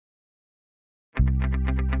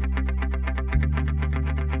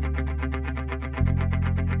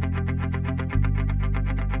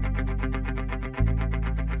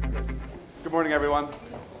Good morning, everyone.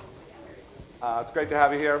 It's great to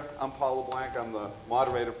have you here. I'm Paul LeBlanc. I'm the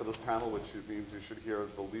moderator for this panel, which means you should hear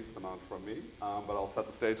the least amount from me. But I'll set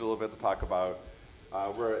the stage a little bit to talk about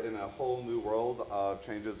we're in a whole new world of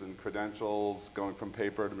changes in credentials, going from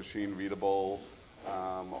paper to machine readable,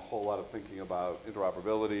 a whole lot of thinking about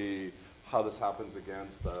interoperability, how this happens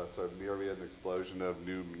against a sort of myriad and explosion of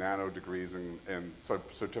new nano degrees and sort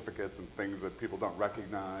of certificates and things that people don't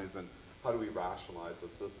recognize, and how do we rationalize the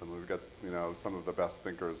system? We've got some of the best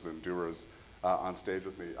thinkers and doers on stage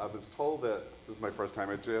with me. I was told that this is my first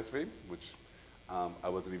time at GSV, which I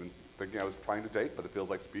wasn't even thinking I was trying to date, but it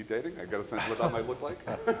feels like speed dating. I got a sense of what that might look like.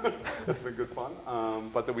 It's been good fun.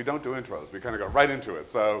 But that we don't do intros. We kind of go right into it.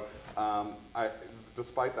 So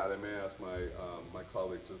despite that, I may ask my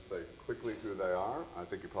colleagues to say quickly who they are. I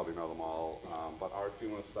think you probably know them all. But Art, if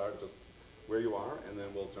you want to start just where you are, and then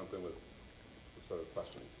we'll jump in with the sort of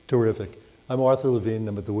questions. Terrific. I'm Arthur Levine.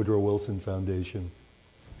 I'm at the Woodrow Wilson Foundation.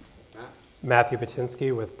 Matthew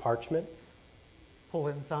Pittinsky with Parchment.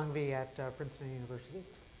 Pulin, Sanghvi at Princeton University.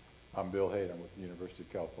 I'm Bill Haight. I'm with the University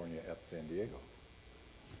of California at San Diego.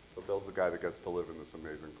 So Bill's the guy that gets to live in this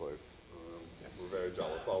amazing place. Yes. We're very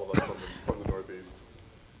jealous, all of us from the Northeast.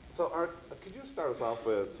 So Art, could you start us off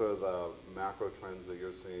with sort of the macro trends that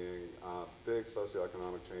you're seeing? Big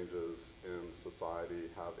socioeconomic changes in society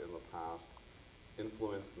have in the past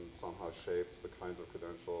influenced and somehow shaped the kinds of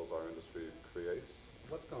credentials our industry creates.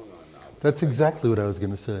 What's going on now? That's exactly what I was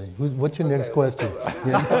going to say. What's your next question?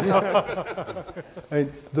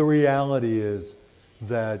 The reality is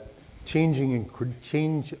that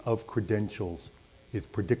change of credentials is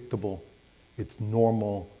predictable, it's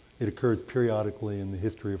normal, it occurs periodically in the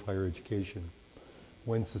history of higher education.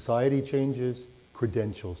 When society changes,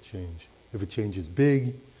 credentials change. If it changes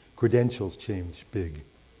big, credentials change big.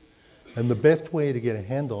 And the best way to get a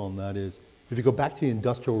handle on that is if you go back to the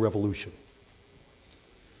Industrial Revolution.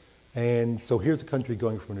 And so here's a country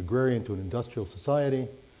going from an agrarian to an industrial society,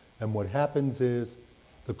 and what happens is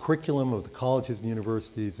the curriculum of the colleges and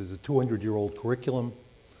universities is a 200-year-old curriculum,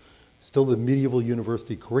 still the medieval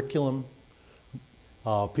university curriculum.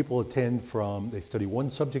 People attend they study one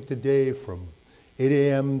subject a day from 8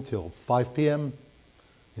 a.m. till 5 p.m.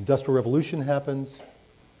 Industrial Revolution happens,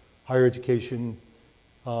 higher education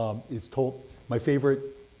is told, my favorite,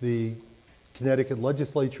 the Connecticut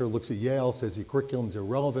legislature looks at Yale, says your curriculum's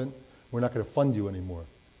irrelevant, we're not going to fund you anymore.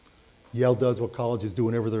 Yale does what colleges do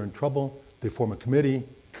whenever they're in trouble. They form a committee.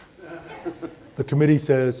 The committee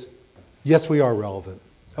says, yes, we are relevant.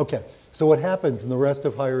 Okay, so what happens in the rest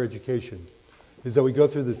of higher education is that we go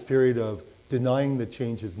through this period of denying that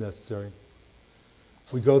change is necessary.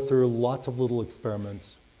 We go through lots of little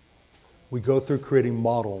experiments. We go through creating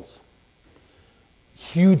models.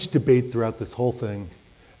 Huge debate throughout this whole thing.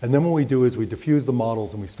 And then what we do is we diffuse the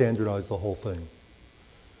models and we standardize the whole thing.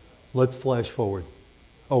 Let's flash forward.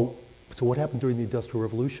 Oh, so what happened during the Industrial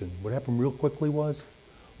Revolution? What happened real quickly was,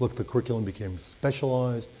 look, the curriculum became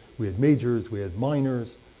specialized. We had majors, we had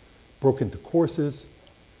minors, broke into courses.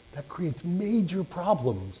 That creates major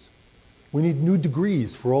problems. We need new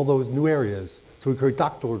degrees for all those new areas. So we create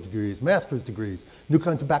doctoral degrees, master's degrees, new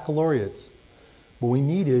kinds of baccalaureates. What we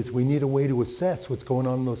need a way to assess what's going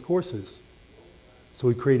on in those courses. So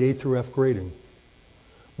we create A through F grading.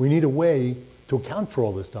 We need a way to account for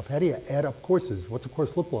all this stuff. How do you add up courses? What's a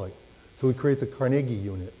course look like? So we create the Carnegie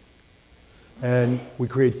unit. And we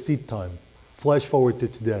create seat time. Flash forward to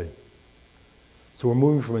today. So we're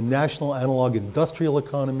moving from a national analog industrial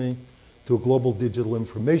economy to a global digital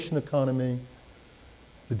information economy.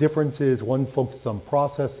 The difference is one focuses on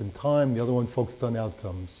process and time, the other one focuses on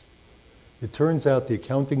outcomes. It turns out the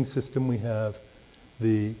accounting system we have,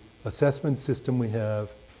 the assessment system we have,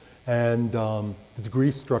 and the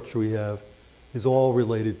degree structure we have is all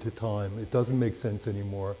related to time. It doesn't make sense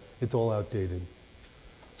anymore. It's all outdated.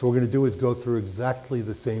 So what we're going to do is go through exactly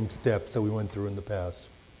the same steps that we went through in the past.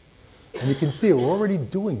 And you can see it, we're already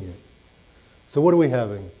doing it. So what are we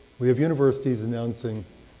having? We have universities announcing,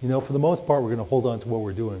 for the most part, we're going to hold on to what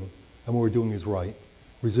we're doing, and what we're doing is right,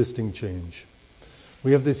 resisting change.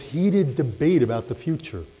 We have this heated debate about the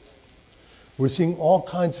future. We're seeing all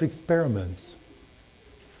kinds of experiments,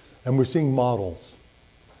 and we're seeing models.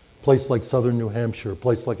 Place like southern New Hampshire,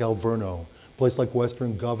 place like Alverno, place like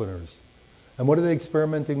Western Governors. And what are they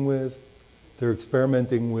experimenting with? They're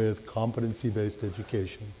experimenting with competency-based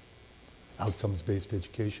education, outcomes-based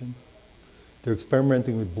education. They're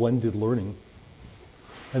experimenting with blended learning,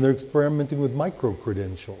 and they're experimenting with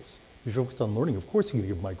micro-credentials. If you focus on learning, of course you're going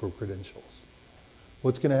to give micro-credentials.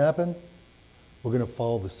 What's going to happen? We're going to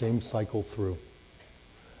follow the same cycle through.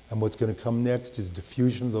 And what's going to come next is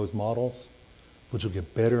diffusion of those models, which will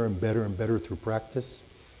get better and better and better through practice,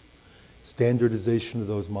 standardization of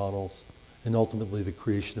those models, and ultimately the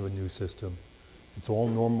creation of a new system. It's all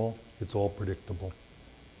normal, it's all predictable.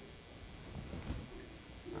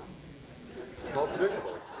 It's all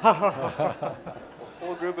predictable. A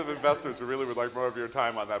whole group of investors who really would like more of your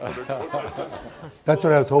time on that predictable question. That's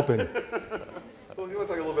what I was hoping. Well, you want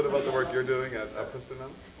to talk a little bit about the work you're doing at Princeton now?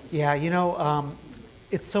 Yeah, you know,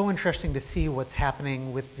 it's so interesting to see what's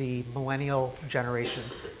happening with the millennial generation.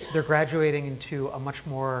 They're graduating into a much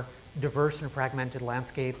more diverse and fragmented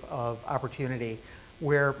landscape of opportunity,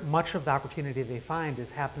 where much of the opportunity they find is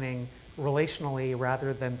happening relationally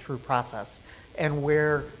rather than through process, and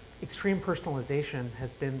where extreme personalization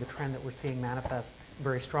has been the trend that we're seeing manifest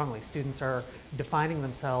very strongly. Students are defining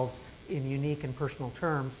themselves in unique and personal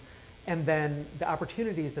terms, and then the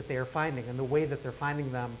opportunities that they are finding and the way that they're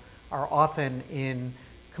finding them are often in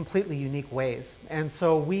completely unique ways. And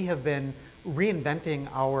so we have been reinventing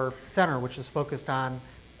our center, which is focused on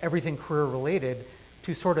everything career related,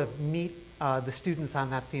 to sort of meet the students on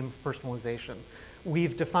that theme of personalization.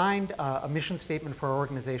 We've defined a mission statement for our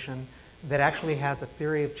organization that actually has a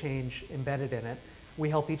theory of change embedded in it. We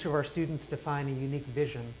help each of our students define a unique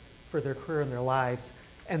vision for their career and their lives,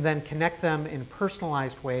 and then connect them in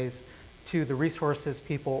personalized ways to the resources,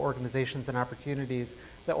 people, organizations, and opportunities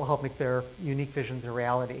that will help make their unique visions a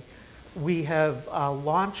reality. We have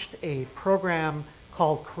launched a program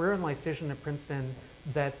called Career and Life Vision at Princeton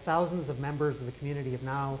that thousands of members of the community have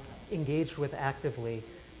now engaged with actively,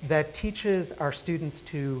 that teaches our students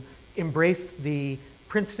to embrace the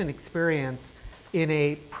Princeton experience in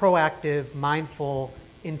a proactive, mindful,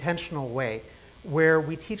 intentional way, where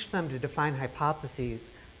we teach them to define hypotheses,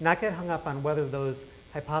 not get hung up on whether those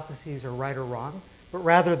hypotheses are right or wrong, but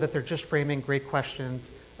rather that they're just framing great questions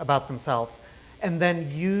about themselves, and then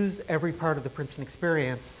use every part of the Princeton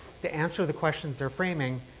experience to answer the questions they're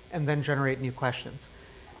framing and then generate new questions.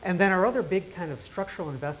 And then our other big kind of structural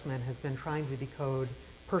investment has been trying to decode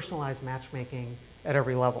personalized matchmaking at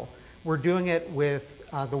every level. We're doing it with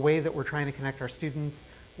the way that we're trying to connect our students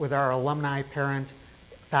with our alumni, parent,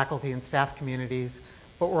 faculty, and staff communities,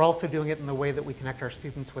 but we're also doing it in the way that we connect our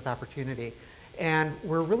students with opportunity. And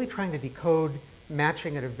we're really trying to decode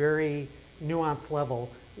matching at a very nuanced level,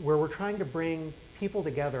 where we're trying to bring people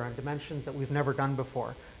together on dimensions that we've never done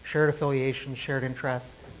before: shared affiliation, shared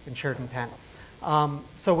interests, and shared intent.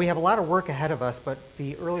 So we have a lot of work ahead of us, but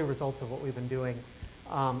the early results of what we've been doing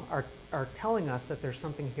are telling us that there's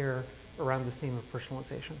something here around this theme of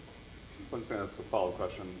personalization. I'm just going to ask a follow-up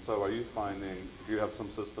question. So are you finding, do you have some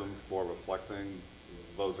system for reflecting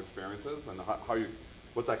those experiences, and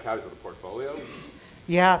what's that carry to the portfolio?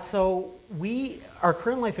 Yeah, so our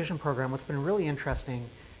Career and Life Vision program, what's been really interesting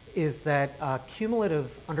is that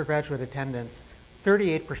cumulative undergraduate attendance,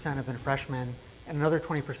 38% have been freshmen and another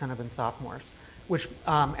 20% have been sophomores.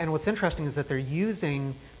 And what's interesting is that they're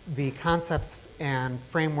using the concepts and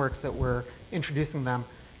frameworks that we're introducing them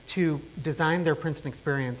to design their Princeton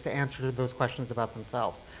experience to answer those questions about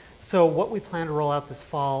themselves. So what we plan to roll out this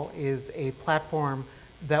fall is a platform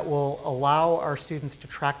that will allow our students to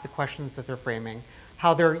track the questions that they're framing,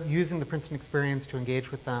 how they're using the Princeton experience to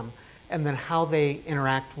engage with them, and then how they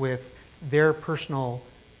interact with their personal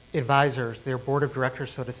advisors, their board of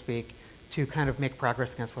directors, so to speak, to kind of make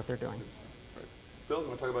progress against what they're doing. Right. Bill, you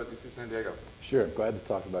want to talk about UC San Diego? Sure, glad to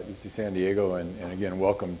talk about UC San Diego, and again,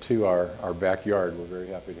 welcome to our backyard. We're very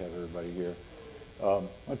happy to have everybody here. I'll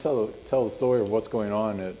tell the story of what's going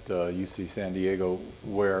on at UC San Diego,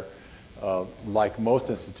 where like most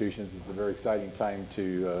institutions, it's a very exciting time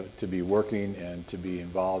to be working and to be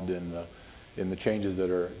involved in the changes that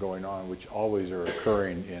are going on, which always are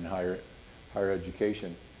occurring in higher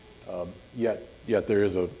education. Yet there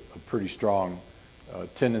is a pretty strong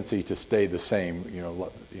tendency to stay the same.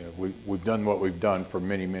 We've done what we've done for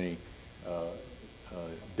many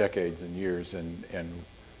decades and years, and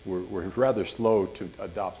we're rather slow to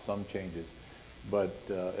adopt some changes. But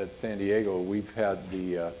at San Diego, we've had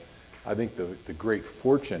I think the great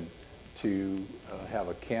fortune to have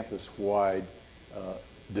a campus-wide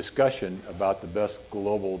discussion about the best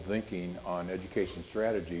global thinking on education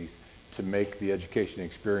strategies to make the education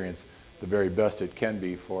experience the very best it can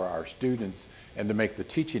be for our students, and to make the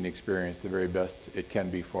teaching experience the very best it can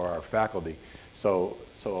be for our faculty. So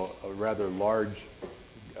a rather large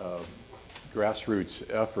grassroots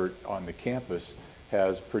effort on the campus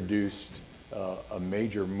has produced a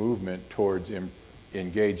major movement towards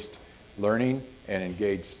engaged learning and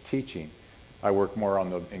engaged teaching. I work more on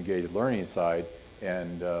the engaged learning side,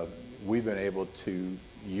 and we've been able to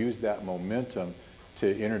use that momentum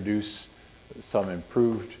to introduce some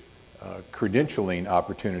improved credentialing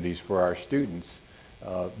opportunities for our students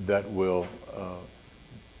that will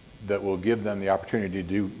give them the opportunity to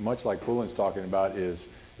do, much like Pulin's talking about, is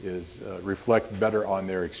reflect better on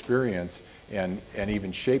their experience and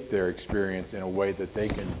even shape their experience in a way that they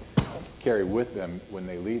can carry with them when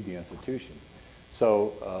they leave the institution.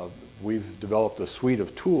 So we've developed a suite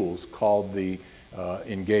of tools called the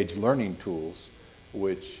Engaged Learning Tools,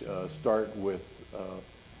 which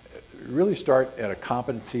really start at a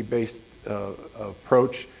competency-based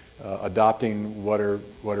approach, adopting what are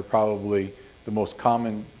probably the most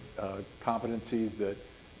common competencies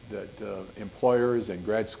that employers and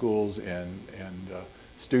grad schools and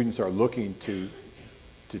students are looking to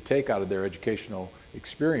take out of their educational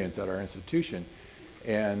experience at our institution,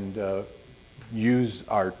 and use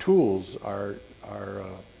our tools, our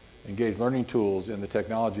engaged learning tools and the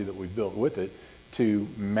technology that we've built with it to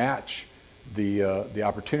match the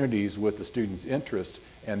opportunities with the students' interests,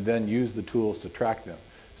 and then use the tools to track them.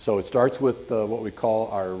 So it starts with what we call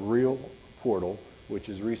our REAL portal, which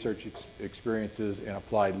is research experiences and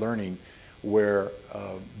applied learning, where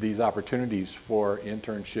these opportunities for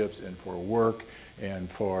internships and for work and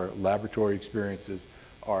for laboratory experiences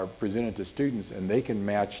are presented to students, and they can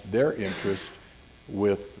match their interest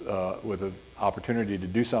with an opportunity to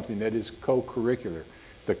do something that is co-curricular.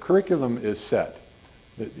 The curriculum is set.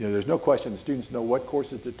 There's no question the students know what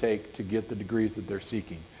courses to take to get the degrees that they're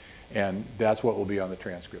seeking, and that's what will be on the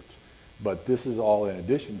transcript. But this is all in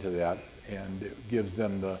addition to that, and it gives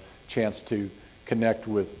them the chance to connect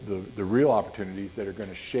with the real opportunities that are going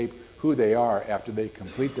to shape who they are after they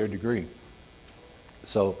complete their degree.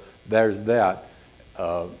 So there's that,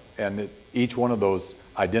 and each one of those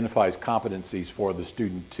identifies competencies for the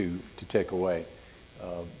student to take away.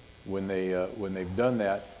 When they've done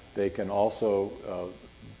that, they can also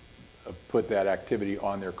put that activity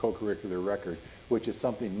on their co-curricular record, which is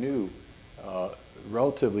something new,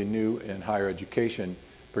 relatively new in higher education,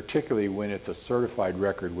 particularly when it's a certified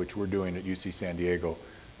record, which we're doing at UC San Diego.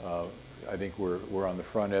 I think we're on the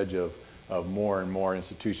front edge of more and more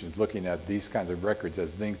institutions looking at these kinds of records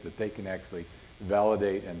as things that they can actually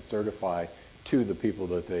validate and certify to the people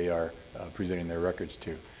that they are presenting their records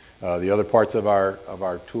to. The other parts of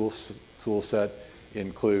our tool set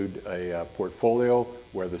include a portfolio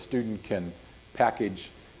where the student can package,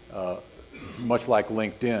 much like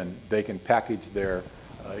LinkedIn, they can package their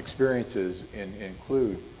experiences and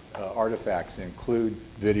include artifacts, include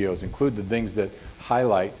videos, include the things that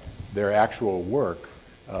highlight their actual work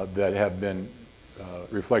that have been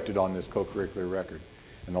reflected on this co-curricular record.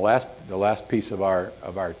 And the last piece of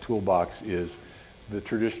our toolbox is the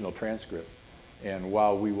traditional transcript. And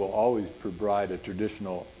while we will always provide a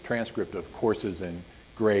traditional transcript of courses and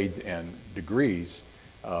grades and degrees,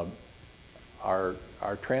 our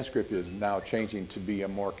transcript is now changing to be a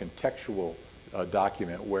more contextual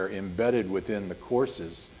document, where embedded within the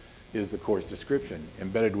courses is the course description.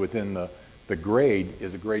 Embedded within the grade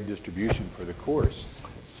is a grade distribution for the course.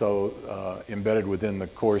 So embedded within the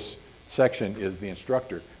course section is the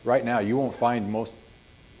instructor. Right now, you won't find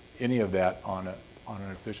any of that on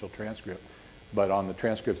an official transcript, but on the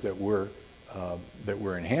transcripts that we're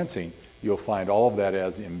enhancing, you'll find all of that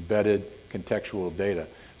as embedded contextual data.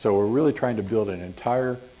 So we're really trying to build an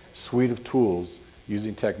entire suite of tools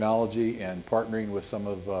using technology and partnering with some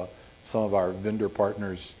of our vendor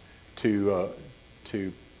partners to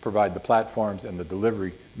provide the platforms and the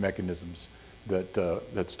delivery mechanisms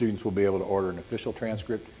that students will be able to order an official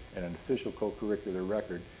transcript and an official co-curricular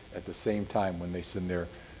record at the same time when they send their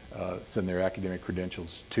academic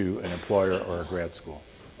credentials to an employer or a grad school.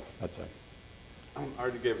 That's it. I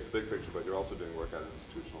already gave us the big picture, but you're also doing work at an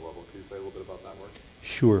institutional level. Can you say a little bit about that work?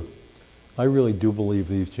 Sure. I really do believe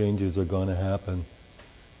these changes are going to happen.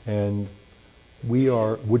 And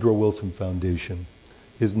Woodrow Wilson Foundation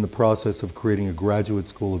is in the process of creating a graduate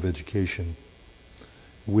school of education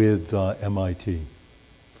with MIT.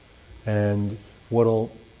 And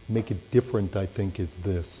what'll make it different, I think, is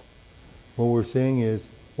this. What we're saying is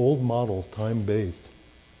old models, time-based,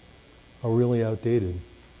 are really outdated.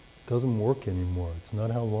 It doesn't work anymore. It's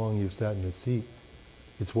not how long you've sat in the seat.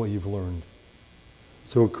 It's what you've learned.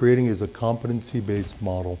 So what we're creating is a competency-based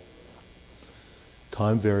model,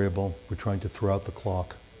 time variable. We're trying to throw out the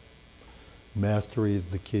clock. Mastery is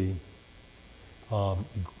the key.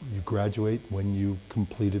 You graduate when you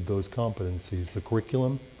completed those competencies. The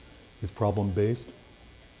curriculum is problem-based.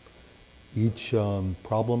 Each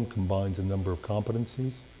problem combines a number of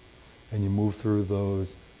competencies, and you move through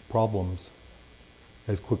those problems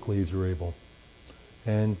as quickly as you're able.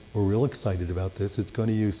 And we're real excited about this. It's going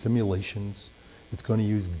to use simulations. It's going to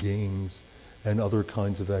use games and other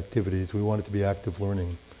kinds of activities. We want it to be active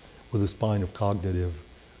learning with a spine of cognitive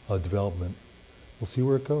development. we'll see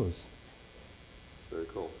where it goes. Very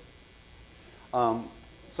cool.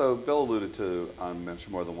 So Bill alluded to,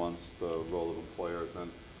 mentioned more than once, the role of employers, and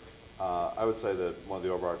I would say that one of the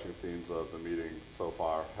overarching themes of the meeting so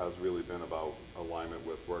far has really been about alignment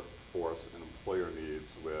with workforce and employer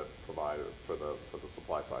needs with providers, for the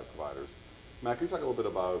supply side providers. Matt, can you talk a little bit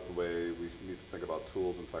about the way we need to think about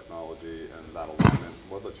tools and technology and that alignment?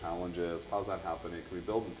 What the challenge is? How's that happening? Can we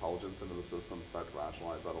build intelligence into the system, start to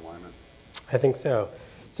rationalize that alignment? I think so.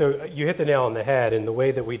 So you hit the nail on the head in the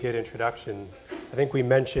way that we did introductions. I think we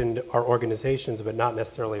mentioned our organizations, but not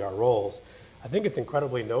necessarily our roles. I think it's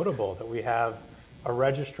incredibly notable that we have a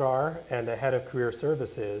registrar and a head of career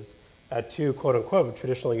services at two, quote unquote,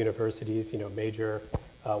 traditional universities, major,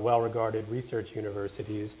 well-regarded research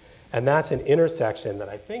universities. And that's an intersection that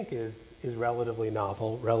I think is relatively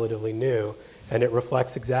novel, relatively new, and it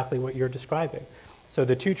reflects exactly what you're describing. So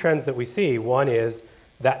the two trends that we see, one is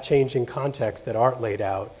that changing context that Art laid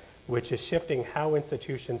out, which is shifting how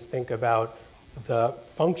institutions think about the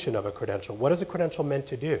function of a credential. What is a credential meant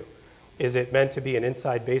to do? Is it meant to be an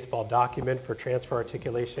inside baseball document for transfer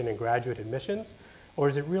articulation and graduate admissions? Or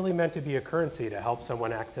is it really meant to be a currency to help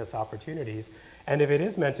someone access opportunities? And if it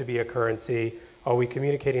is meant to be a currency, are we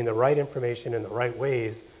communicating the right information in the right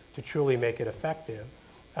ways to truly make it effective?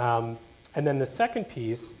 And then the second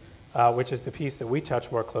piece, which is the piece that we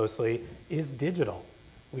touch more closely, is digital.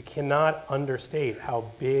 We cannot understate how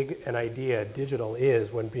big an idea digital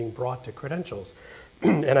is when being brought to credentials.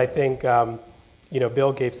 And I think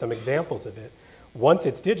Bill gave some examples of it. Once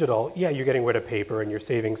it's digital, yeah, you're getting rid of paper and you're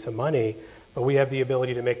saving some money, but we have the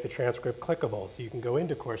ability to make the transcript clickable. So you can go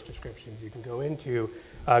into course descriptions, you can go into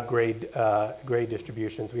grade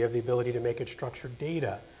distributions. We have the ability to make it structured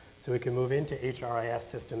data. So it can move into HRIS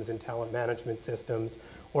systems and talent management systems,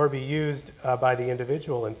 or be used by the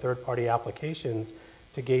individual in third-party applications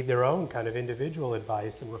to gain their own kind of individual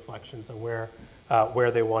advice and reflections on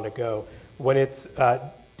where they want to go. When it's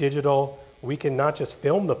digital, we can not just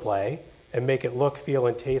film the play and make it look, feel,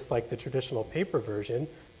 and taste like the traditional paper version,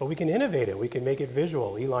 but we can innovate it. We can make it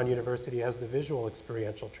visual. Elon University has the visual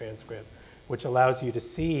experiential transcript, which allows you to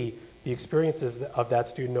see the experiences of that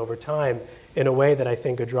student over time in a way that I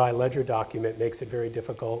think a dry ledger document makes it very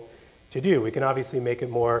difficult to do. We can obviously make it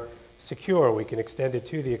more secure. We can extend it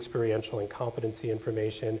to the experiential and competency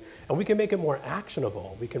information, and we can make it more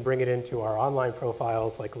actionable. We can bring it into our online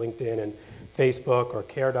profiles like LinkedIn and Facebook or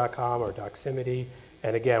care.com or Doximity,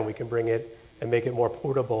 and again, we can bring it and make it more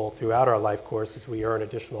portable throughout our life course as we earn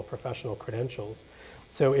additional professional credentials.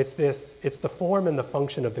 So it's the form and the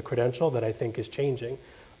function of the credential that I think is changing.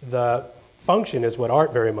 The function is what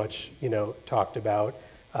Art very much talked about.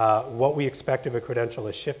 What we expect of a credential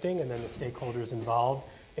is shifting, and then the stakeholders involved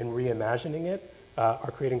in reimagining it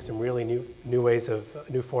are creating some really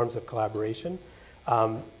new forms of collaboration.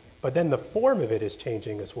 But then the form of it is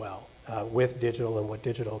changing as well with digital and what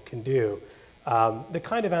digital can do. The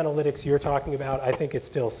kind of analytics you're talking about, I think it's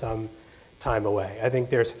still some time away. I think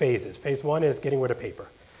there's phases. Phase one is getting rid of paper.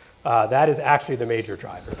 That is actually the major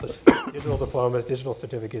driver. So digital diplomas, digital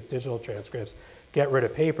certificates, digital transcripts, get rid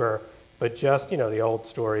of paper, but just the old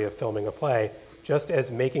story of filming a play, just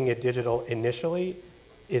as making it digital initially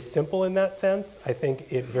is simple in that sense, I think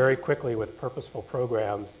it very quickly with purposeful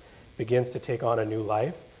programs begins to take on a new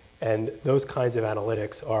life, and those kinds of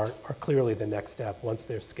analytics are clearly the next step once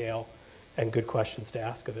there's scale and good questions to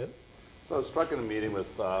ask of it. So I was struck in a meeting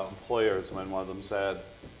with employers when one of them said,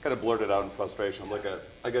 kind of blurted out in frustration, look,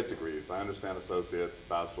 I get degrees, I understand associates,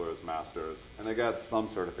 bachelor's, master's, and I get some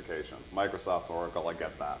certifications, Microsoft, Oracle, I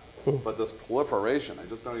get that. But this proliferation, I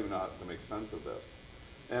just don't even know how to make sense of this.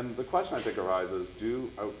 And the question I think arises, do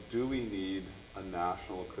we need a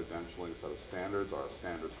national credentialing set of standards or a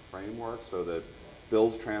standards framework so that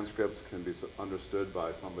Bill's transcripts can be understood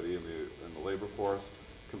by somebody in the labor force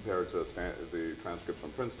compared to the transcripts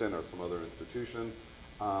from Princeton or some other institution?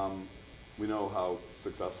 We know how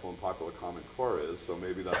successful and popular Common Core is, so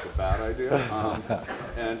maybe that's a bad idea.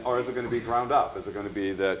 Or is it going to be ground up? Is it going to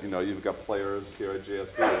be that you've got players here at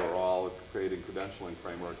GSV who are all creating credentialing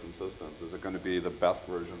frameworks and systems? Is it going to be the best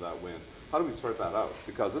version that wins? How do we sort that out?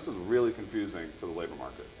 Because this is really confusing to the labor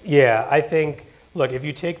market. Yeah, I think, look, if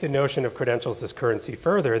you take the notion of credentials as currency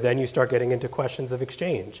further, then you start getting into questions of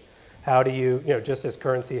exchange. How do you, just as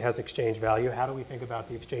currency has exchange value, how do we think about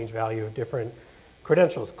the exchange value of different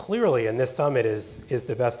credentials? Clearly, and this summit is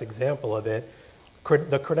the best example of it,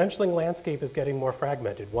 the credentialing landscape is getting more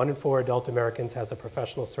fragmented. 1 in 4 adult Americans has a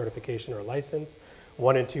professional certification or license.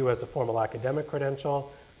 1 in 2 has a formal academic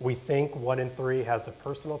credential. We think 1 in 3 has a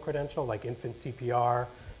personal credential, like infant CPR,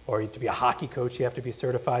 or to be a hockey coach, you have to be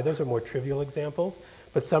certified. Those are more trivial examples,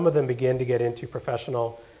 but some of them begin to get into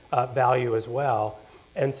professional value as well.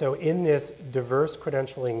 And so in this diverse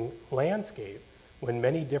credentialing landscape, when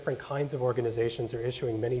many different kinds of organizations are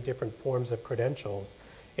issuing many different forms of credentials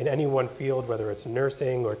in any one field, whether it's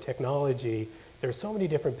nursing or technology, there's so many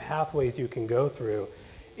different pathways you can go through.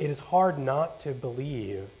 It is hard not to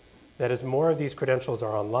believe that as more of these credentials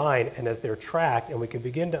are online and as they're tracked and we can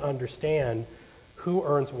begin to understand who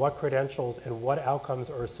earns what credentials and what outcomes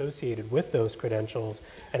are associated with those credentials,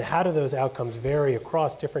 and how do those outcomes vary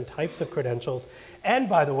across different types of credentials, and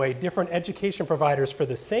by the way, different education providers for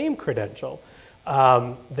the same credential,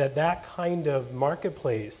 that kind of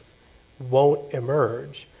marketplace won't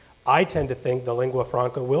emerge. I tend to think the lingua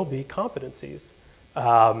franca will be competencies,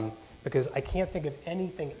 because I can't think of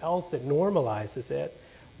anything else that normalizes it.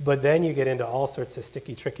 But then you get into all sorts of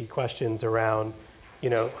sticky, tricky questions around,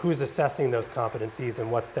 who's assessing those competencies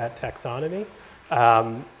and what's that taxonomy.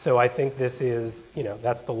 So I think this is,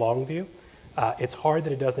 that's the long view. It's hard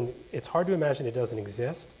to imagine it doesn't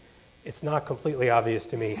exist. It's not completely obvious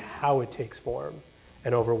to me how it takes form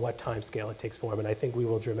and over what time scale it takes form. And I think we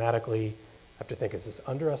will dramatically have to think, is this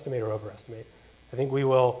underestimate or overestimate? I think we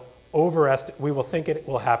will think it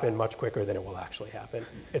will happen much quicker than it will actually happen.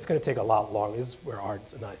 It's going to take a lot longer. This is where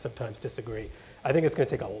Art and I sometimes disagree. I think it's going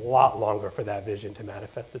to take a lot longer for that vision to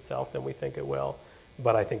manifest itself than we think it will,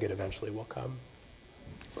 but I think it eventually will come.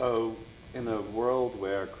 So in a world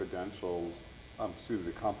where credentials,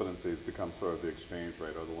 competencies become sort of the exchange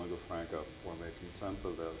rate or the lingua franca for making sense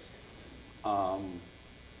of this,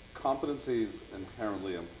 competencies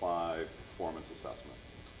inherently imply performance assessment,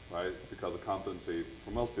 right? Because a competency, for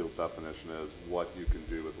most people's definition, is what you can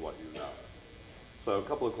do with what you know. So a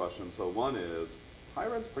couple of questions. So one is,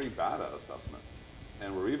 higher ed's pretty bad at assessment,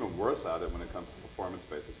 and we're even worse at it when it comes to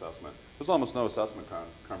performance-based assessment. There's almost no assessment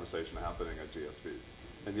conversation happening at GSV,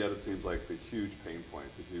 and yet it seems like the huge pain point,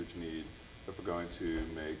 the huge need, if we're going to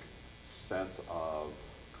make sense of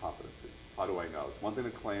competencies. How do I know? It's one thing to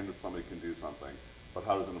claim that somebody can do something, but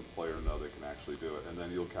how does an employer know they can actually do it? And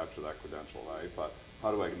then you'll capture that credential, right? But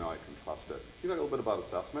how do I know I can trust it? Can you talk a little bit about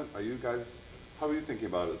assessment? How are you thinking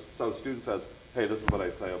about it? So a student says, hey, this is what I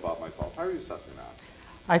say about myself. How are you assessing that?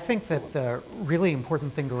 I think that the really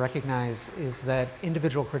important thing to recognize is that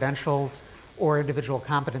individual credentials or individual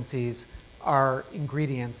competencies are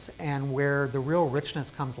ingredients, and where the real richness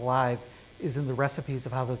comes alive is in the recipes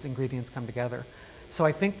of how those ingredients come together. So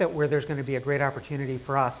I think that where there's going to be a great opportunity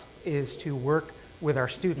for us is to work with our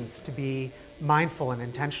students to be mindful and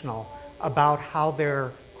intentional about how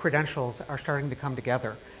their credentials are starting to come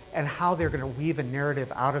together and how they're going to weave a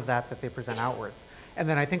narrative out of that they present outwards. And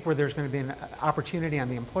then I think where there's going to be an opportunity on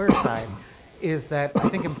the employer side is that I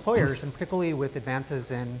think employers, and particularly with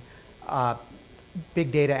advances in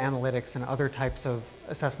big data analytics and other types of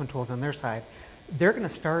assessment tools on their side, they're going to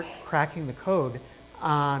start cracking the code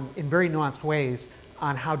in very nuanced ways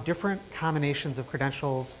on how different combinations of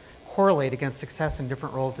credentials correlate against success in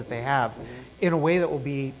different roles that they have in a way that will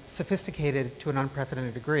be sophisticated to an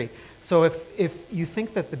unprecedented degree. So if you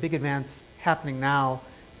think that the big advance happening now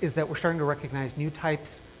is that we're starting to recognize new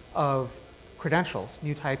types of credentials,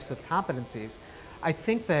 new types of competencies, I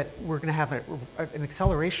think that we're going to have an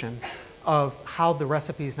acceleration of how the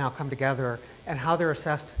recipes now come together and how they're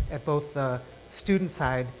assessed at both the student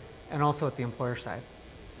side and also at the employer side.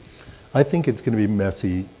 I think it's going to be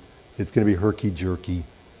messy. It's going to be herky-jerky.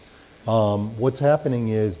 What's happening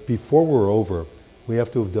is, before we're over, we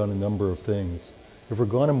have to have done a number of things. If we're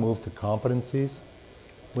going to move to competencies,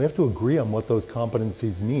 we have to agree on what those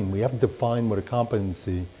competencies mean. We have to define what a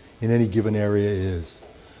competency in any given area is.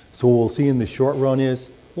 So what we'll see in the short run is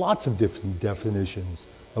lots of different definitions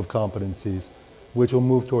of competencies, which will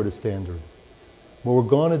move toward a standard. What we're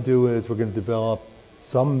going to do is we're going to develop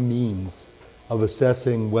some means of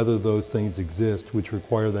assessing whether those things exist, which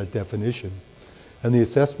require that definition. And the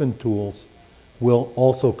assessment tools will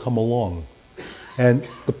also come along. And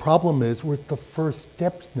the problem is we're at the first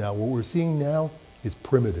steps now. What we're seeing now is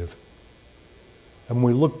primitive. And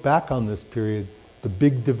when we look back on this period, the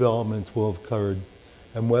big developments will have occurred.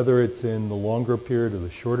 And whether it's in the longer period or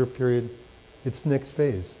the shorter period, it's the next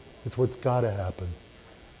phase. It's what's got to happen.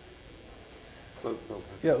 So,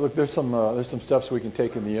 yeah, look, there's some steps we can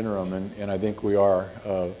take in the interim, and I think we are.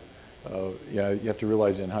 You have to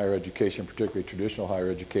realize in higher education, particularly traditional higher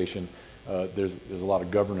education, there's a lot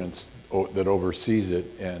of governance that oversees it,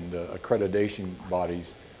 and accreditation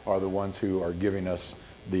bodies are the ones who are giving us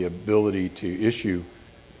the ability to issue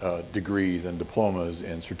degrees and diplomas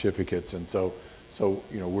and certificates, and so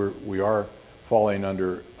we are falling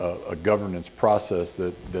under a governance process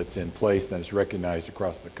that's in place, that is recognized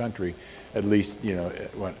across the country, at least, you know,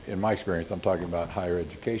 in my experience, I'm talking about higher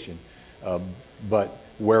education. But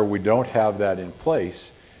where we don't have that in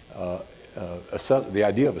place, the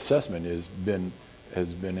idea of assessment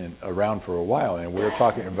has been around for a while, and we're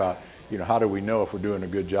talking about, you know, how do we know if we're doing a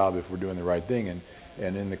good job, if we're doing the right thing,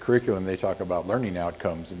 and in the curriculum they talk about learning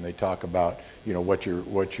outcomes, and they talk about, you know, what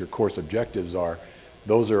your course objectives are.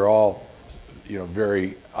 Those are all, you know,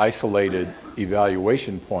 very isolated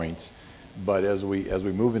evaluation points, but as we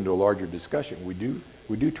move into a larger discussion, we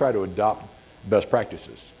do try to adopt best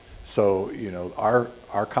practices. So, you know, our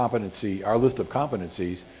list of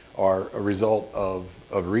competencies are a result of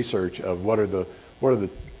research of what are the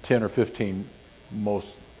 10 or 15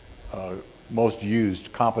 most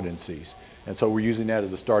used competencies, and so we're using that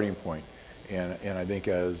as a starting point. And I think,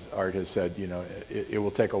 as Art has said, you know, it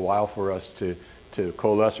will take a while for us to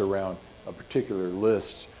coalesce around a particular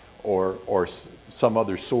list or some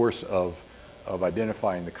other source of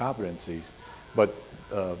identifying the competencies, but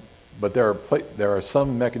there are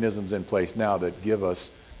some mechanisms in place now that give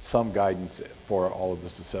us some guidance for all of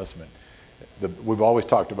this assessment. We've always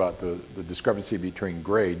talked about the discrepancy between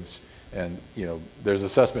grades, and, you know, there's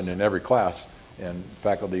assessment in every class, and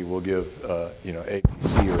faculty will give you know, A,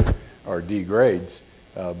 C, or D grades,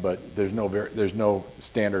 but there's no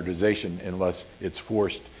standardization unless it's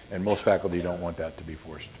forced, and most faculty don't want that to be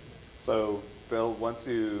forced. So, Bill, once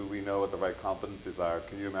we know what the right competencies are,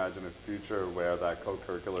 can you imagine a future where that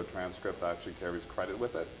co-curricular transcript actually carries credit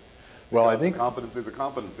with it? Well, Because I think competency is a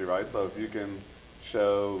competency, right? So if you can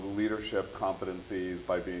show leadership competencies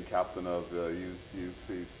by being captain of the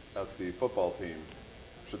UCSD football team,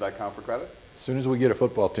 should that count for credit? as soon as we get a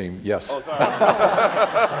football team, yes. Oh, sorry.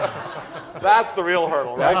 That's the real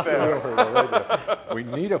hurdle, right there. We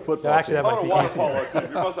need a football Actually, team. that Oh, a water polo team.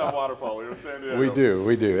 You must have water polo. You're in San Diego.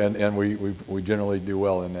 We do, and we generally do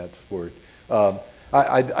well in that sport.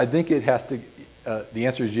 I think it has to, the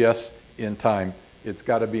answer is yes in time. It's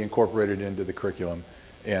got to be incorporated into the curriculum.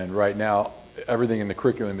 And right now, everything in the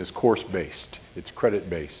curriculum is course-based. It's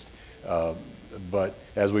credit-based. But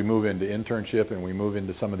as we move into internship and we move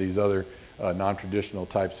into some of these other non-traditional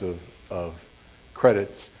types of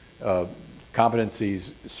credits,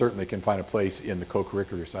 competencies certainly can find a place in the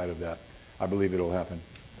co-curricular side of that. I believe it'll happen.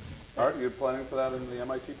 Art, you're planning for that in the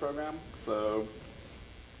MIT program? So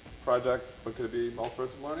projects, but could it be all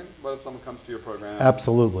sorts of learning? What if someone comes to your program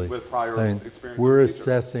Absolutely. with prior I mean, experience? we're as a teacher?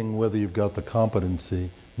 assessing whether you've got the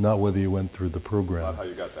competency, not whether you went through the program. Not how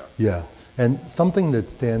you got there. Yeah, and something that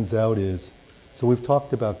stands out is, so we've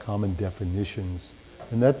talked about common definitions,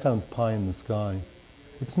 and that sounds pie in the sky.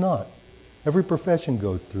 It's not. Every profession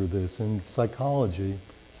goes through this. In psychology,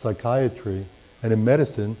 psychiatry, and in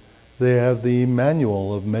medicine, they have the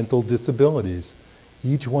manual of mental disabilities.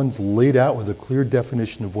 Each one's laid out with a clear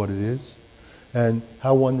definition of what it is and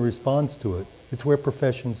how one responds to it. It's where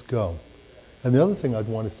professions go. And the other thing I'd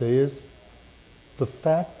want to say is, the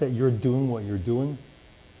fact that you're doing what you're doing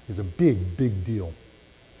is a big, big deal.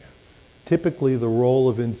 Typically, the role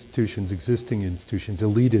of institutions, existing institutions,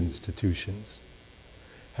 elite institutions,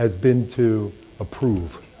 has been to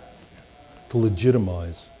approve, to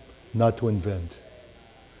legitimize, not to invent.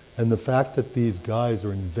 And the fact that these guys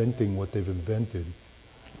are inventing what they've invented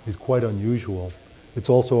is quite unusual. It's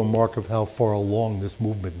also a mark of how far along this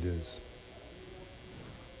movement is.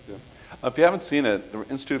 Yeah. If you haven't seen it, the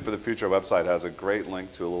Institute for the Future website has a great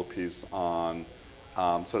link to a little piece on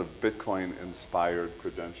sort of Bitcoin-inspired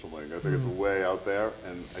credentialing. I think it's way out there,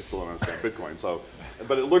 and I still don't understand Bitcoin. So,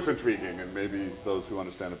 but it looks intriguing, and maybe those who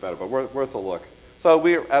understand it better, but worth a look. So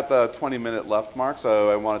we're at the 20-minute left mark, so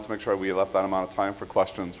I wanted to make sure we left that amount of time for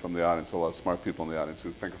questions from the audience. So a lot of smart people in the audience who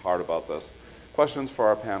think hard about this. Questions for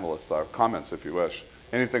our panelists, or comments if you wish.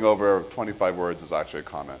 Anything over 25 words is actually a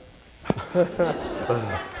comment. Now I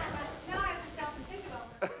have to stop and think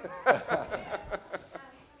about it.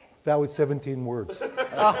 That was 17 words. What do you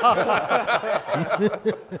think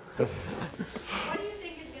is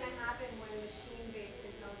going to happen when machine-based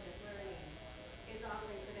intelligent learning is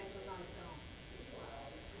offering credentials on its own?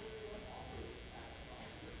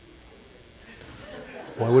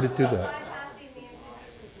 Why would it do that? Bypassing the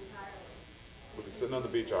institutions entirely. We'll be sitting on the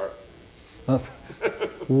beach, Art.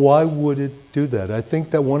 Why would it do that? I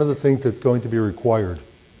think that one of the things that's going to be required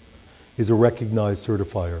is a recognized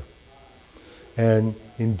certifier. And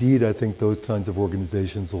indeed, I think those kinds of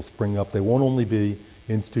organizations will spring up. They won't only be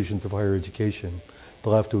institutions of higher education.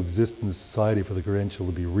 They'll have to exist in the society for the credential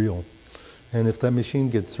to be real. And if that machine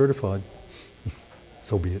gets certified,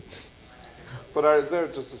 so be it. But Art, is there,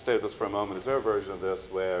 just to stay with this for a moment, is there a version of this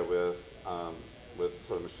where with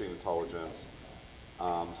sort of machine intelligence,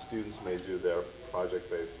 Students may do their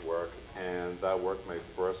project-based work, and that work may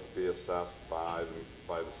first be assessed by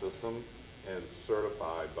the system and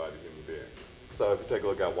certified by the human being. So if you take a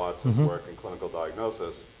look at Watson's work in clinical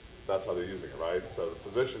diagnosis, that's how they're using it, right? So the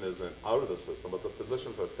physician isn't out of the system, but the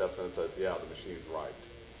physician sort of steps in and says, yeah, the machine's right.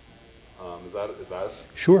 Is that?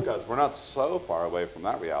 Sure. Because we're not so far away from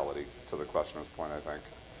that reality, to the questioner's point, I think.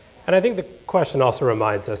 And I think the question also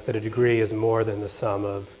reminds us that a degree is more than the sum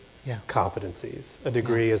of Yeah. competencies. A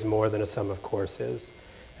degree is more than a sum of courses.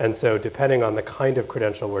 And so depending on the kind of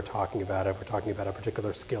credential we're talking about, if we're talking about a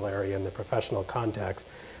particular skill area in the professional context,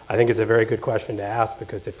 I think it's a very good question to ask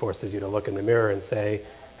because it forces you to look in the mirror and say,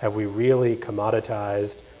 have we really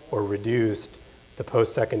commoditized or reduced the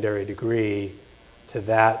post-secondary degree to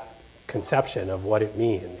that conception of what it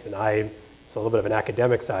means? And it's a little bit of an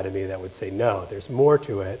academic side of me that would say, no, there's more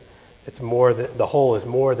to it. It's more the whole is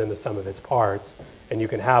more than the sum of its parts, and you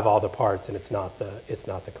can have all the parts, and it's not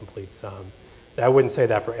the complete sum. And I wouldn't say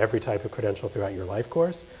that for every type of credential throughout your life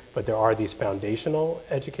course, but there are these foundational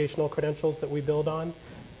educational credentials that we build on,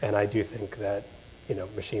 and I do think that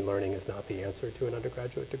machine learning is not the answer to an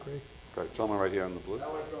undergraduate degree. Great, gentleman right here in the blue. I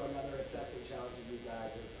want to throw another assessing challenge at you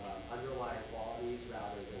guys of underlying qualities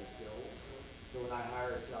rather than skills. So when I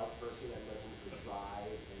hire a salesperson, I'm looking for drive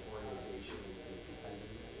and organization and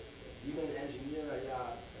competitiveness. Even an engineer,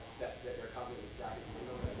 that their company was staffing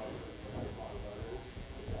minimum, but most of them are learners.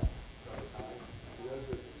 Is that over time? So those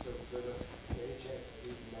are sort of any chance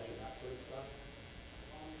you can measure that sort of stuff?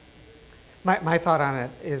 My thought on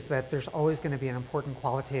it is that there's always going to be an important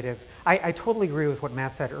qualitative. I totally agree with what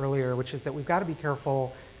Matt said earlier, which is that we've got to be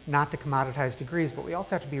careful not to commoditize degrees, but we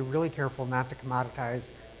also have to be really careful not to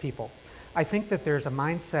commoditize people. I think that there's a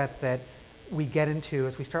mindset that we get into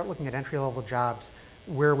as we start looking at entry-level jobs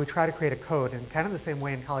where we try to create a code, and kind of the same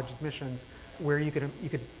way in college admissions, where you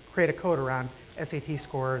could create a code around SAT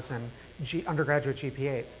scores and undergraduate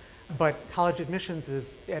GPAs. But college admissions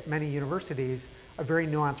is, at many universities, a very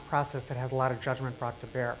nuanced process that has a lot of judgment brought to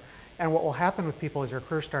bear. And what will happen with people as their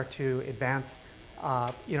careers start to advance,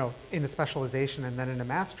 into specialization and then into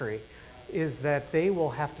mastery, is that they will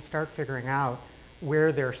have to start figuring out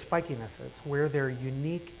where their spikiness is, where their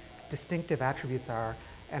unique, distinctive attributes are,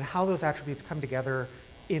 and how those attributes come together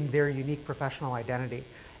in their unique professional identity.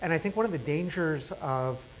 And I think one of the dangers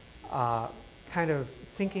of kind of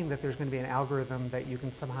thinking that there's going to be an algorithm that you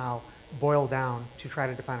can somehow boil down to try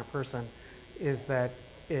to define a person is that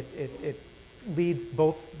it leads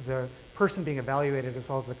both the person being evaluated as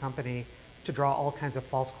well as the company to draw all kinds of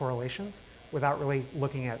false correlations without really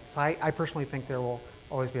looking at. So I personally think there will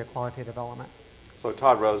always be a qualitative element. So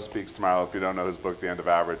Todd Rose speaks tomorrow. If you don't know his book, The End of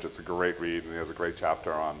Average, it's a great read, and he has a great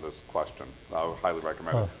chapter on this question. I would highly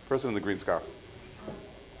recommend it. Person in the green scarf.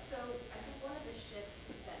 So I think one of the shifts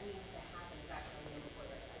that needs to happen is actually on the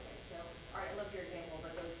employer side, right? So, all right, I love your example,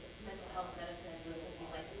 but those mental health medicine, those can be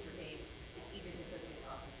licensure-based, it's easier to associate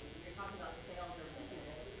competency. If you're talking about sales or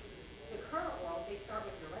business, the current world, they start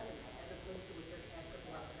with your resume as opposed to with your transcript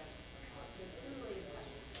or credential. So it's really a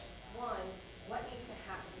question. One, what needs to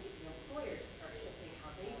happen to get the employers to start shifting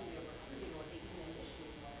how they do their recruiting, what they can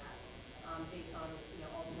initially look at, based on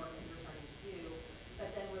all the work that you're trying to do. But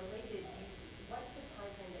then related, what's the time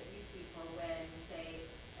frame that you see for when, say,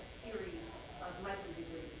 a series of micro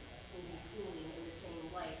degrees will be seen in the same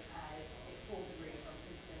light as a full degree from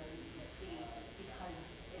Princeton or UCSD because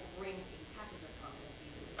it brings a package of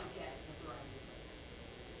competencies that you can get in a variety of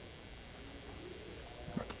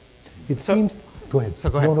ways? It seems, go ahead. So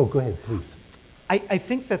go ahead. No, go ahead, please. I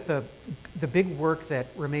think that the big work that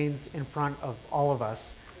remains in front of all of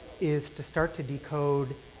us is to start to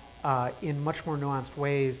decode in much more nuanced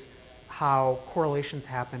ways how correlations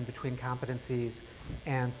happen between competencies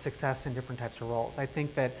and success in different types of roles. I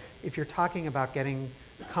think that if you're talking about getting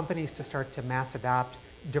companies to start to mass adopt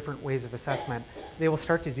different ways of assessment, they will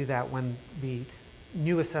start to do that when the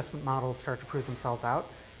new assessment models start to prove themselves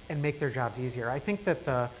out and make their jobs easier. I think that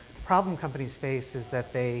the problem companies face is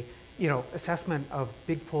that they, assessment of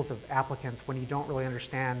big pools of applicants when you don't really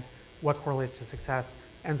understand what correlates to success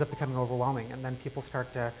ends up becoming overwhelming, and then people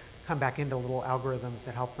start to come back into little algorithms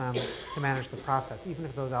that help them to manage the process, even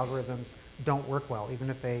if those algorithms don't work well, even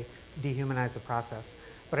if they dehumanize the process.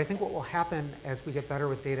 But I think what will happen as we get better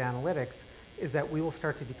with data analytics is that we will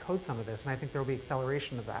start to decode some of this, and I think there will be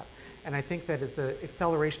acceleration of that. And I think that as the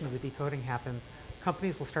acceleration of the decoding happens,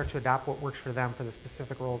 companies will start to adopt what works for them for the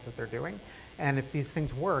specific roles that they're doing. And if these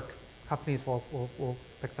things work, companies will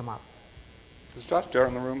pick them up. Is Josh Darrett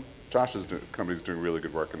in the room? His company's doing really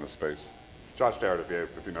good work in this space. Josh Darrett,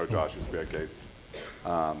 if you know Josh, used to be at Gates.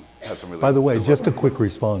 Has some really By the way, good just work. a quick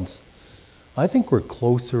response. I think we're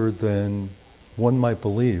closer than one might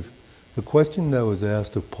believe. The question that was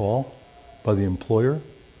asked of Paul by the employer,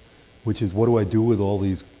 which is what do I do with all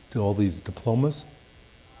these diplomas?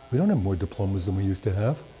 We don't have more diplomas than we used to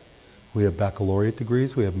have. We have baccalaureate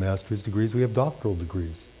degrees, we have master's degrees, we have doctoral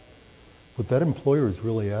degrees. What that employer is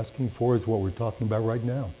really asking for is what we're talking about right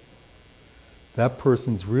now. That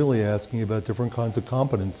person's really asking about different kinds of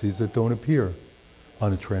competencies that don't appear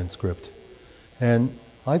on a transcript. And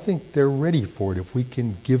I think they're ready for it if we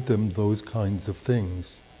can give them those kinds of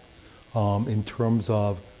things in terms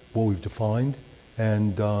of what we've defined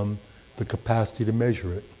and the capacity to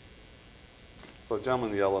measure it. So gentleman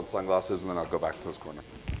in the yellow and sunglasses, and then I'll go back to this corner.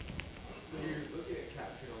 So you're looking at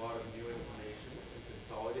capturing a lot of new information and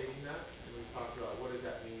consolidating that, and we've talked about what does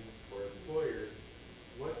that mean for employers.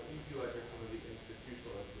 What do you feel like are some of the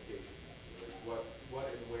institutional implications? Like what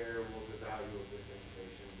and where will the value of this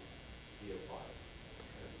information be applied?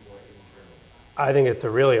 More internally. I think it's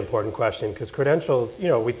a really important question because credentials,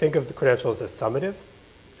 we think of the credentials as summative,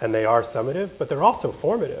 and they are summative, but they're also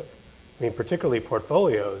formative. I mean, particularly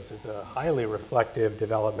portfolios is a highly reflective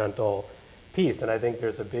developmental piece, and I think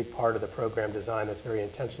there's a big part of the program design that's very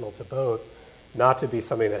intentional to both, not to be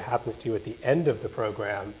something that happens to you at the end of the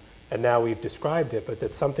program, and now we've described it, but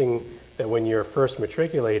that's something that when you're first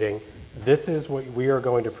matriculating, this is what we are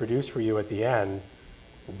going to produce for you at the end.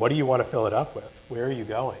 What do you want to fill it up with? Where are you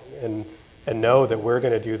going? And know that we're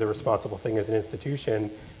going to do the responsible thing as an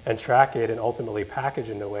institution and track it and ultimately package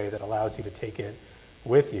it in a way that allows you to take it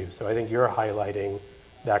with you. So I think you're highlighting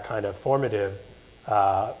that kind of formative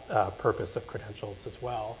purpose of credentials as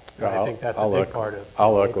well. And I think that's a big part of.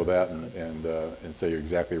 I'll echo that and say you're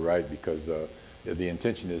exactly right, because the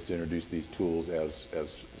intention is to introduce these tools as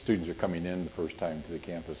students are coming in the first time to the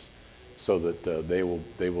campus, so that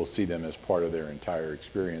they will see them as part of their entire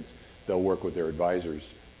experience. They'll work with their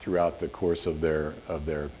advisors throughout the course of their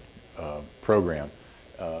program,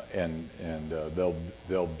 and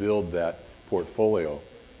they'll build that portfolio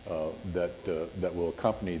that will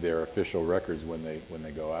accompany their official records when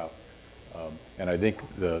they go out. And I think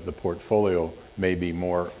the portfolio may be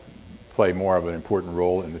play more of an important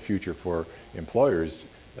role in the future for employers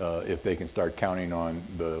if they can start counting on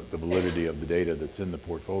the validity of the data that's in the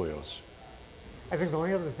portfolios. I think the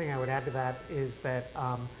only other thing I would add to that is that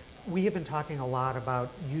we have been talking a lot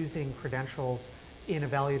about using credentials in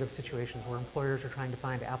evaluative situations where employers are trying to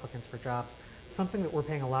find applicants for jobs. Something that we're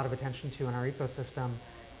paying a lot of attention to in our ecosystem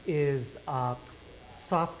is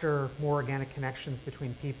softer, more organic connections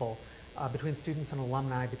between people, between students and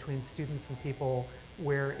alumni, between students and people,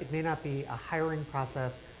 where it may not be a hiring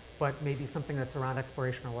process, but maybe something that's around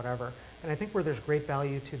exploration or whatever. And I think where there's great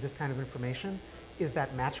value to this kind of information is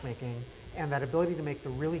that matchmaking and that ability to make the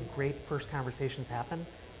really great first conversations happen,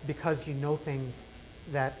 because you know things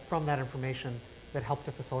that from that information that help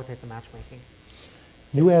to facilitate the matchmaking.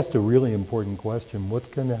 You asked a really important question. What's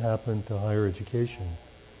going to happen to higher education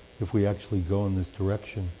if we actually go in this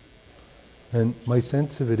direction? And my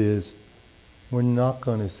sense of it is we're not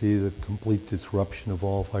going to see the complete disruption of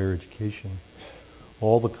all of higher education.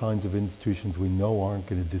 All the kinds of institutions we know aren't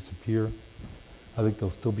going to disappear. I think there'll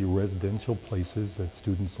still be residential places that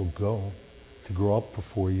students will go to grow up for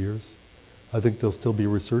 4 years. I think there'll still be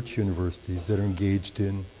research universities that are engaged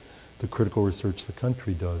in the critical research the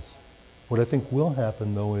country does. What I think will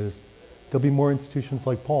happen, though, is there'll be more institutions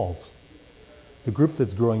like Paul's. The group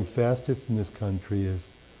that's growing fastest in this country is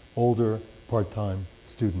older, part-time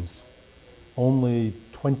students. Only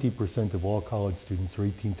 20% of all college students are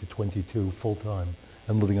 18 to 22 full-time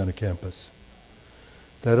and living on a campus.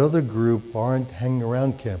 That other group aren't hanging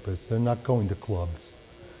around campus. They're not going to clubs.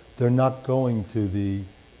 They're not going to the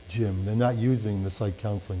gym. They're not using the psych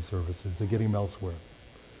counseling services. They're getting them elsewhere.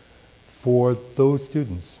 For those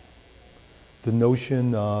students, the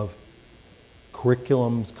notion of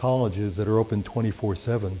curriculums, colleges that are open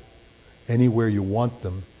 24/7, anywhere you want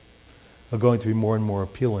them, are going to be more and more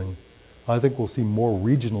appealing. I think we'll see more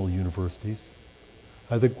regional universities.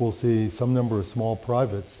 I think we'll see some number of small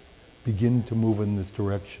privates begin to move in this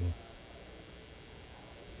direction.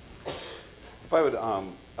 If I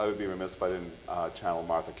would be remiss if I didn't channel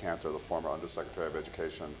Martha Cantor, the former Undersecretary of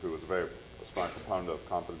Education, who was a very strong proponent of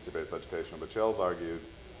competency-based education, but she also argued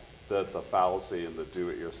that the fallacy in the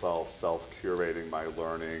do-it-yourself, self-curating my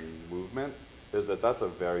learning movement is that that's a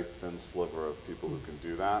very thin sliver of people who can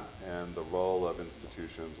do that, and the role of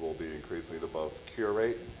institutions will be increasingly to both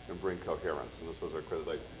curate and bring coherence. And this was our critic,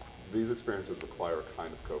 like, these experiences require a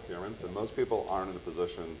kind of coherence, and most people aren't in a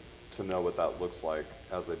position to know what that looks like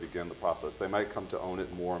as they begin the process. They might come to own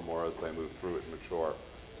it more and more as they move through it and mature.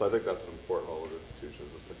 So I think that's an important role of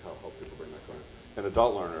institutions, is to help people bring that coherence. And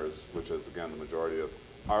adult learners, which is, again, the majority of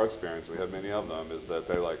our experience, we have many of them, is that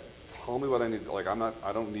they like, tell me what I need. Like,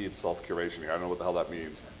 I don't need self-curation here. I don't know what the hell that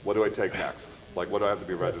means. What do I take next? Like, what do I have to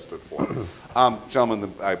be registered for?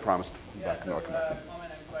 Gentlemen, I promised. Yeah, so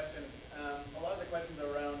comment and question. A lot of the questions are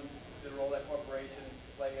around the role that corporations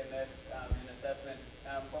play in this, in assessment.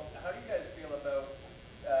 Well, how do you guys feel about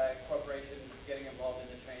corporations getting involved in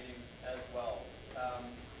the training as well?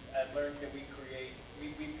 At LearnKit,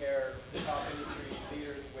 we pair top industry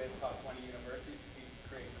leaders with top 20 universities to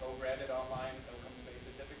create co-branded online outcomes-based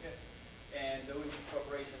certificate. And those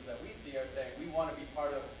corporations that we see are saying, we want to be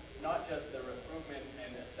part of not just the recruitment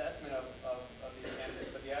and assessment of these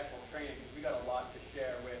candidates, but the actual training, because we got a lot to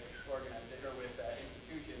share with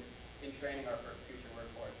institutions in training our future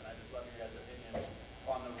workforce. And I just love your guys' opinions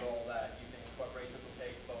on the role that you think corporations will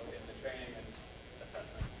take both in the training and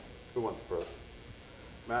assessment. Who wants first?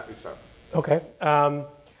 Matt, you start. Okay.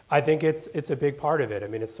 I think it's a big part of it. I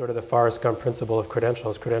mean, it's sort of the Forrest Gump principle of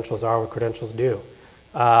credentials. Credentials are what credentials do.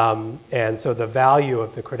 And so the value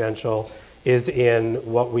of the credential is in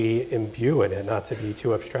what we imbue in it, not to be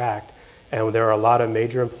too abstract. And there are a lot of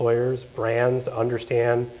major employers, brands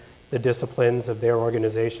understand the disciplines of their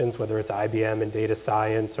organizations, whether it's IBM and data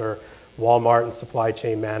science or Walmart and supply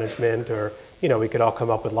chain management, or, you know, we could all come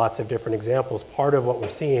up with lots of different examples. Part of what we're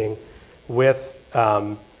seeing with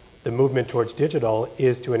the movement towards digital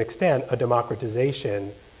is, to an extent, a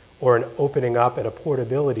democratization or an opening up and a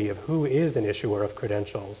portability of who is an issuer of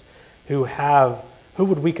credentials, who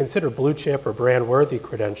would we consider blue chip or brand worthy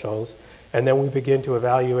credentials, and then we begin to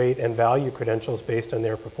evaluate and value credentials based on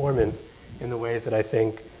their performance in the ways that I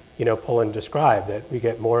think, you know, Pulin described, that we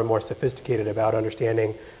get more and more sophisticated about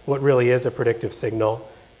understanding what really is a predictive signal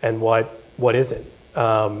and what isn't.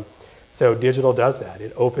 So digital does that.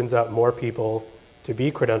 It opens up more people to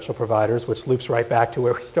be credential providers, which loops right back to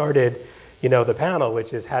where we started, you know, the panel,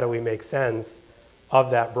 which is how do we make sense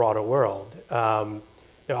of that broader world?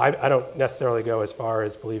 You know, I don't necessarily go as far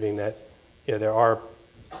as believing that, you know, there are,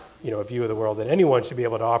 you know, a view of the world that anyone should be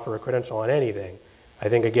able to offer a credential on anything. I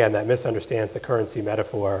think, again, that misunderstands the currency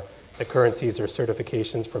metaphor. The currencies are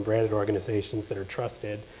certifications from branded organizations that are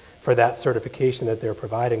trusted for that certification that they're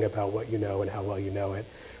providing about what you know and how well you know it.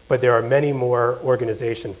 But there are many more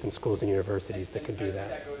organizations than schools and universities that can do that.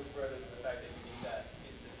 That goes further to the fact that you need that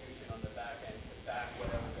institution on the back end to back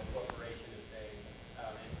whatever the corporation is saying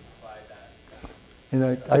and to provide that.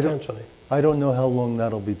 And I don't know how long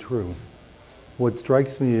that'll be true. What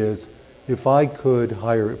strikes me is if I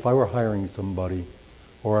were hiring somebody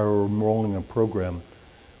or I were enrolling a program,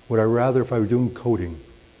 if I were doing coding,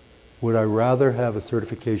 would I rather have a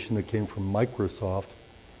certification that came from Microsoft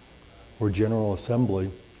or General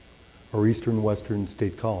Assembly or Eastern Western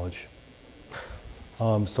State College?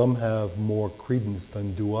 Some have more credence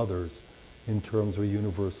than do others in terms of a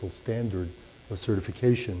universal standard of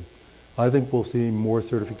certification. I think we'll see more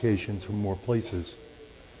certifications from more places.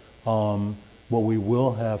 What we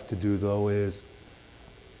will have to do, though, is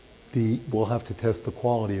we'll have to test the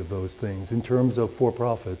quality of those things. In terms of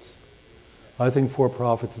for-profits, I think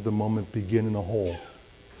for-profits at the moment begin in a hole.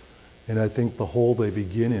 And I think the hole they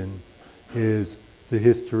begin in is the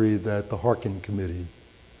history that the Harkin Committee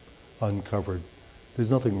uncovered.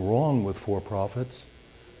 There's nothing wrong with for-profits,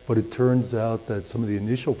 but it turns out that some of the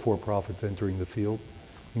initial for-profits entering the field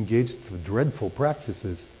engaged in some dreadful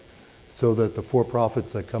practices, so that the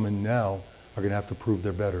for-profits that come in now are going to have to prove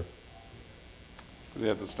they're better. We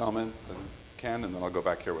have this gentleman, then Ken, and then I'll go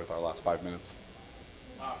back here with our last 5 minutes.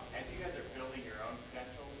 As you guys are building your own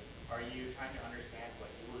credentials, are you trying to understand what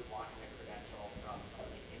you would want in a credential from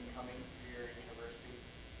somebody incoming to your university?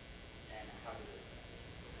 And how do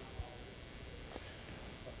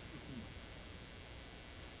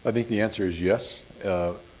this? I think the answer is yes.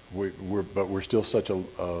 But we're still such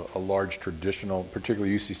a large traditional,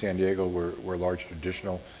 particularly UC San Diego, we're a large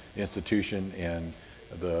traditional institution, and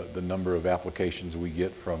the number of applications we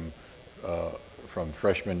get from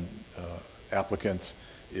freshman applicants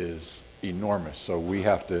is enormous. So we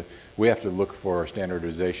have to look for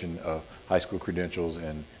standardization of high school credentials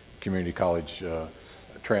and community college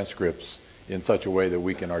transcripts in such a way that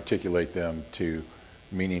we can articulate them to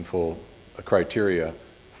meaningful criteria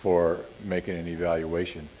for making an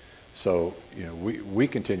evaluation. So, you know, we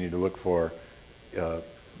continue to look for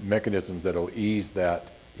mechanisms that will ease that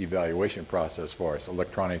evaluation process for us,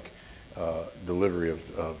 electronic delivery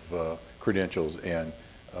of credentials and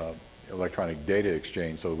electronic data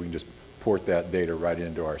exchange, so that we can just port that data right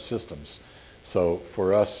into our systems. So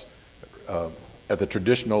for us, at the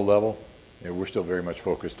traditional level, you know, we're still very much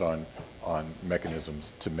focused on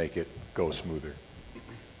mechanisms to make it go smoother.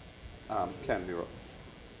 Ken, you're up.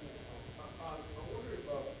 I wonder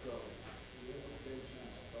about the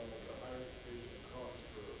implications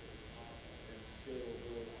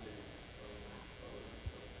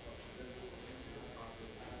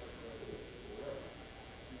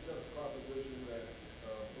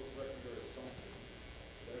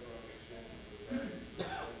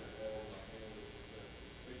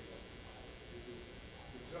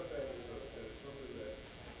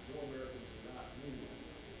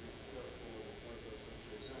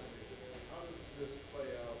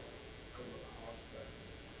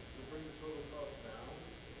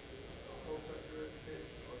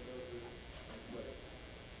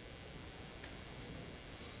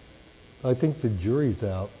I think the jury's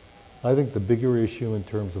out. I think the bigger issue in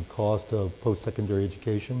terms of cost of post-secondary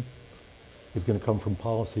education is going to come from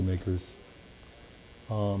policymakers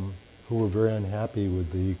who are very unhappy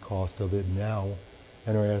with the cost of it now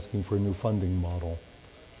and are asking for a new funding model.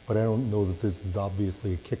 But I don't know that this is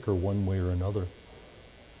obviously a kicker one way or another.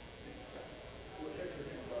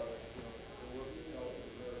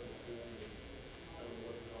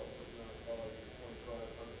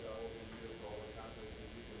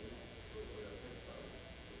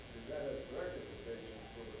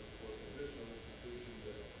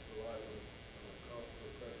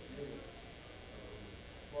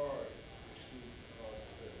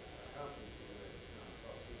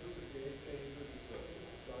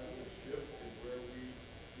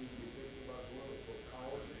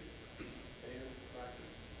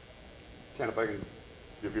 Ken, if I can,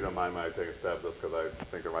 if you don't mind, might I take a stab at this because I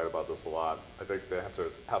think I write about this a lot. I think the answer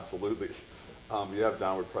is absolutely. You have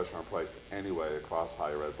downward pressure on price anyway across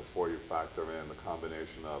higher ed before you factor in the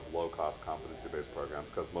combination of low-cost competency-based programs,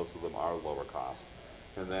 because most of them are lower cost.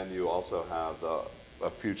 And then you also have a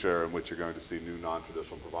future in which you're going to see new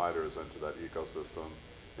non-traditional providers into that ecosystem,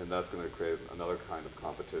 and that's going to create another kind of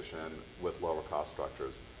competition with lower cost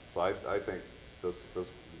structures. So I think this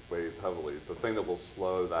weighs heavily. The thing that will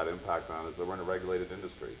slow that impact on is that we're in a regulated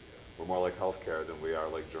industry. We're more like healthcare than we are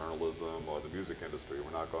like journalism or the music industry.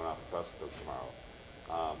 We're not going off the precipice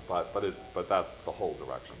tomorrow. But that's the whole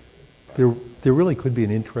direction. There really could be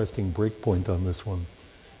an interesting breakpoint on this one,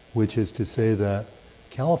 which is to say that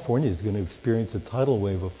California is going to experience a tidal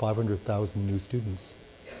wave of 500,000 new students.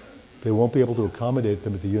 They won't be able to accommodate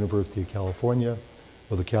them at the University of California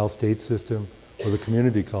or the Cal State system or the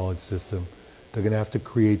community college system. They're going to have to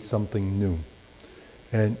create something new.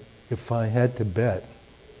 And if I had to bet,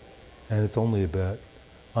 and it's only a bet,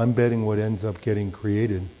 I'm betting what ends up getting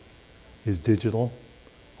created is digital,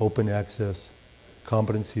 open access,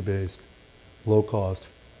 competency-based, low cost,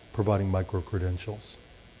 providing micro-credentials.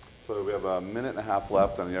 So we have a minute and a half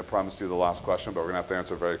left, and I promised you the last question, but we're going to have to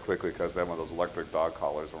answer very quickly because they have one of those electric dog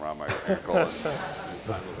collars around my ankle, and I'm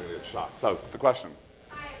going to get shocked. So the question.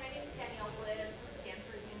 Hi, my name is Danielle Wood. I'm from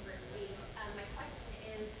Stanford University. My question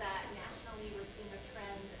is that nationally we're seeing a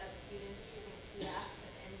trend of students choosing CS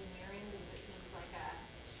and engineering because it seems like a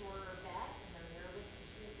surer bet, and they're nervous to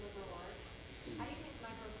choose liberal arts. How do you think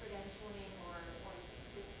micro-credentialing or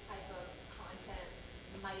this type of content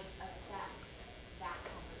might affect that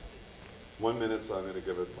conversation? 1 minute, so I'm going to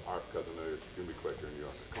give it to Art because I know you're going to be quicker and you're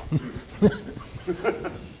on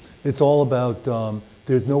the It's all about,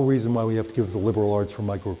 there's no reason why we have to give the liberal arts for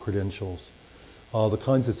micro-credentials. The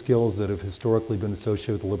kinds of skills that have historically been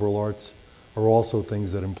associated with the liberal arts are also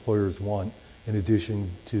things that employers want, in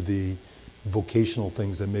addition to the vocational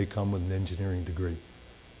things that may come with an engineering degree.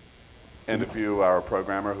 And if you are a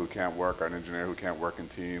programmer who can't work, or an engineer who can't work in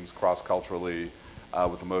teams, cross-culturally,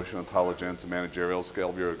 with emotional intelligence and managerial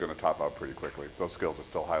skill, you're going to top out pretty quickly. Those skills are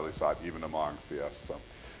still highly sought, even among CS. So,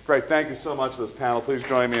 great. Thank you so much to this panel. Please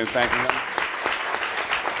join me in thanking them.